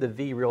I made the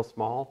V real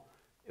small,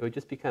 it would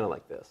just be kind of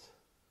like this.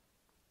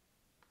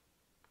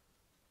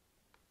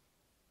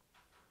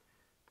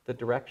 The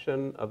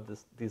direction of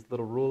these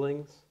little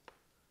rulings,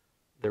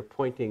 they're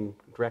pointing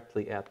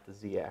directly at the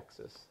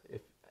Z-axis.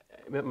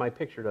 My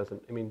picture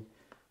doesn't, I mean,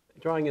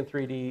 drawing in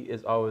 3D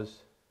is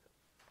always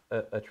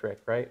a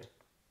trick, right?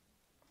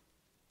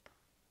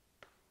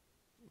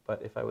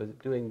 But if I was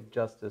doing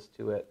justice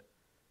to it,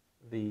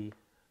 the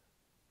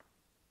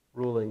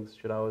rulings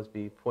should always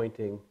be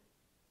pointing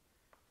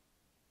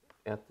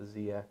at the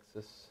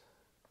Z-axis.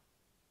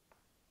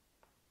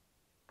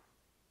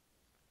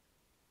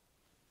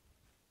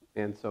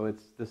 And so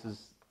this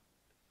is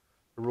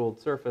a ruled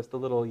surface. The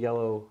little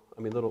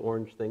little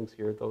orange things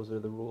here, those are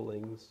the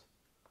rulings.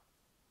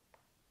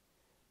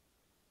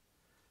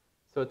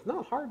 So it's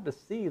not hard to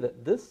see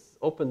that this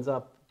opens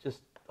up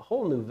just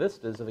whole new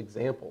vistas of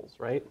examples,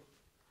 right?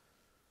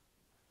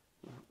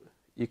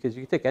 Because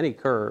you can take any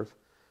curve,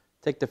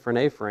 take the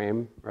Frenet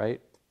frame, right?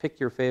 Pick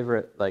your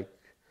favorite, like,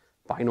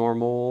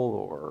 binormal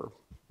or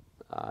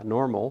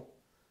normal,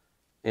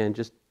 and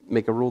just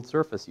make a ruled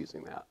surface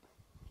using that.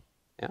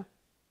 Yeah?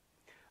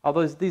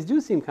 Although these do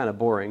seem kind of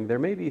boring, there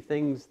may be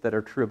things that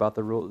are true about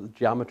the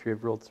geometry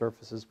of ruled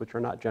surfaces which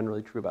are not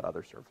generally true about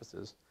other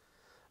surfaces.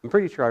 I'm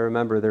pretty sure I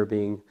remember there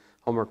being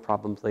homework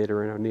problems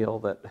later in O'Neill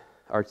that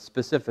are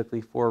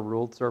specifically for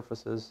ruled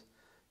surfaces.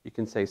 You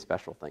can say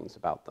special things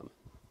about them.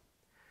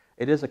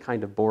 It is a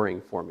kind of boring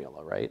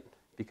formula, right?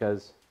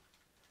 Because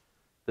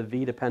the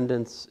V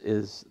dependence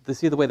is,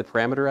 see the way the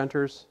parameter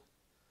enters?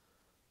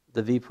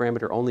 The V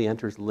parameter only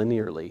enters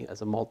linearly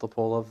as a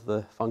multiple of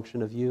the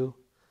function of U.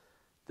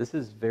 This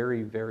is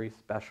very, very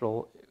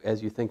special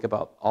as you think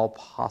about all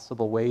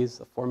possible ways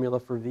a formula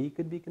for V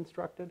could be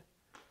constructed.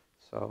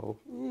 So,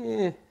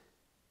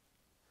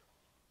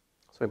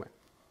 So anyway.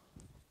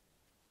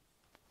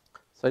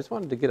 So I just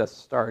wanted to get us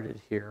started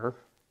here,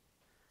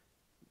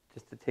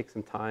 just to take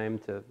some time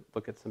to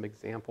look at some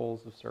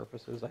examples of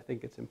surfaces. I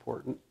think it's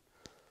important.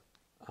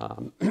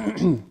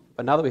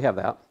 But now that we have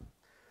that,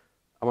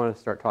 I want to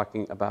start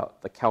talking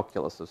about the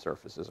calculus of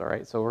surfaces, all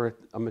right? So I'm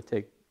going to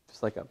take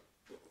just like a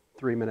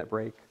 3-minute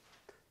break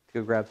to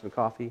go grab some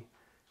coffee,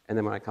 and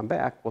then when I come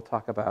back, we'll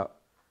talk about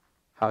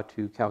how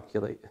to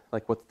calculate,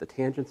 like what's the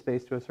tangent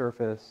space to a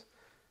surface,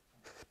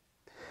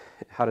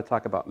 how to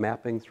talk about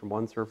mappings from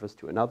one surface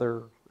to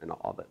another, and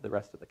all the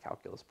rest of the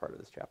calculus part of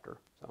this chapter.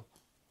 So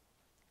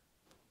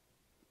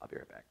I'll be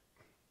right back.